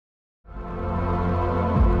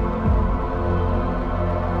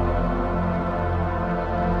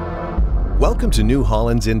Welcome to New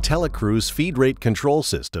Holland's IntelliCruise feed rate control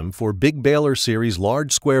system for BigBaler series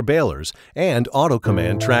large square balers and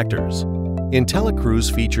AutoCommand tractors.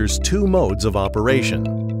 IntelliCruise features two modes of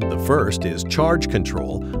operation. The first is charge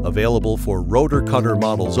control, available for rotor cutter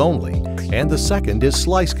models only, and the second is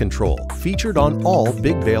slice control, featured on all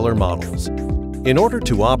BigBaler models. In order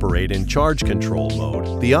to operate in charge control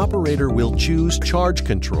mode, the operator will choose charge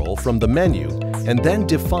control from the menu and then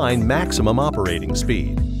define maximum operating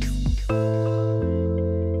speed.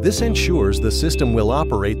 This ensures the system will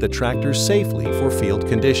operate the tractor safely for field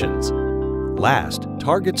conditions. Last,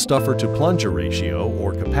 target stuffer to plunger ratio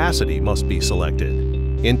or capacity must be selected.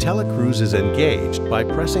 IntelliCruise is engaged by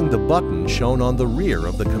pressing the button shown on the rear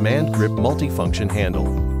of the command grip multifunction handle.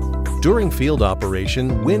 During field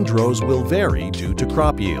operation, windrows will vary due to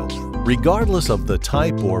crop yield. Regardless of the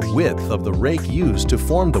type or width of the rake used to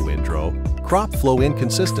form the windrow, crop flow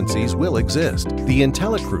inconsistencies will exist. The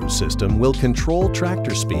IntelliCruise system will control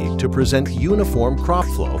tractor speed to present uniform crop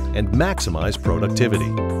flow and maximize productivity.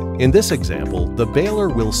 In this example, the baler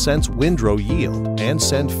will sense windrow yield and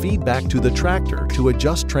send feedback to the tractor to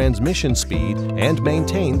adjust transmission speed and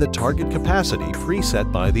maintain the target capacity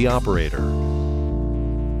preset by the operator.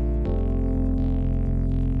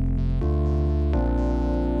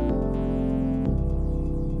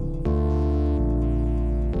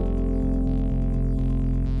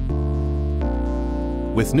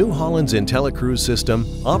 With New Holland's IntelliCruise system,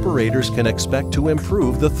 operators can expect to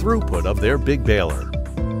improve the throughput of their big baler.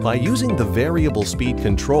 By using the variable speed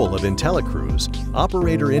control of IntelliCruise,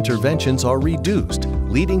 operator interventions are reduced,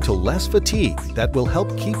 leading to less fatigue that will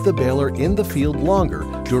help keep the baler in the field longer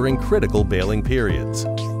during critical baling periods.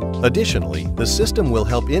 Additionally, the system will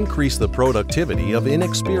help increase the productivity of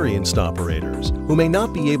inexperienced operators who may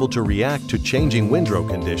not be able to react to changing windrow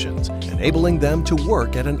conditions, enabling them to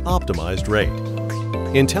work at an optimized rate.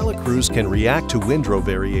 IntelliCruise can react to windrow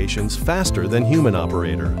variations faster than human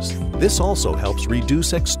operators. This also helps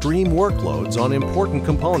reduce extreme workloads on important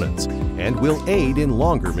components and will aid in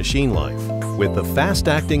longer machine life. With the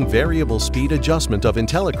fast-acting variable speed adjustment of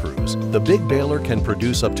IntelliCruise, the big baler can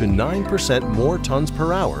produce up to 9% more tons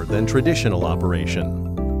per hour than traditional operation.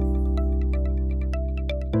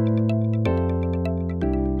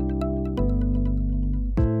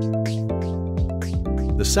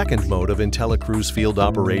 The second mode of IntelliCruise field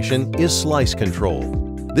operation is slice control.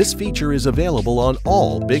 This feature is available on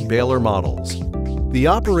all big baler models. The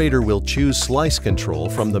operator will choose slice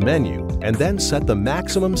control from the menu and then set the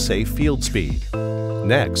maximum safe field speed.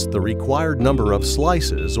 Next, the required number of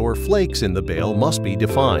slices or flakes in the bale must be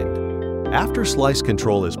defined. After slice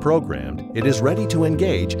control is programmed, it is ready to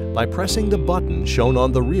engage by pressing the button shown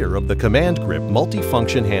on the rear of the command grip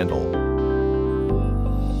multifunction handle.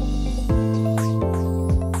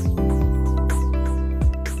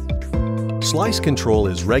 Slice control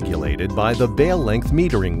is regulated by the bale length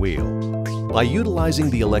metering wheel. By utilizing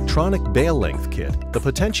the electronic bale length kit, the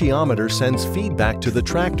potentiometer sends feedback to the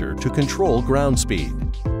tractor to control ground speed.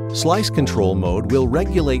 Slice control mode will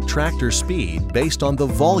regulate tractor speed based on the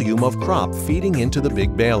volume of crop feeding into the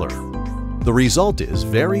big baler. The result is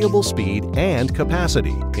variable speed and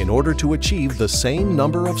capacity in order to achieve the same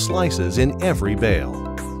number of slices in every bale.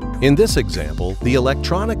 In this example, the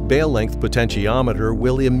electronic bale length potentiometer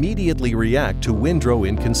will immediately react to windrow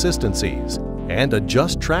inconsistencies and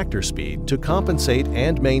adjust tractor speed to compensate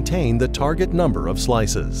and maintain the target number of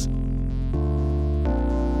slices.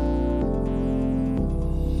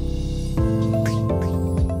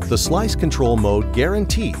 The slice control mode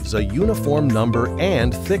guarantees a uniform number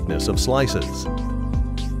and thickness of slices.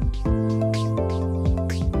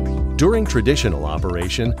 During traditional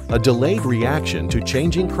operation, a delayed reaction to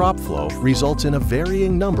changing crop flow results in a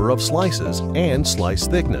varying number of slices and slice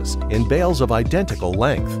thickness in bales of identical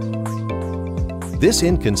length. This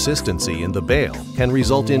inconsistency in the bale can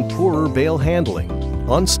result in poorer bale handling,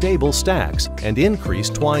 unstable stacks, and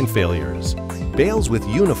increased twine failures. Bales with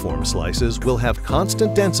uniform slices will have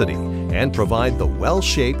constant density and provide the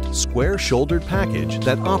well-shaped, square-shouldered package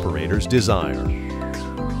that operators desire.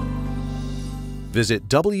 Visit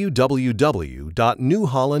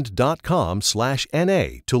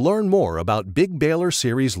www.newholland.com/NA to learn more about BigBaler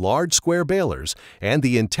series large square balers and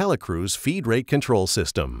the IntelliCruise feed rate control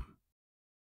system.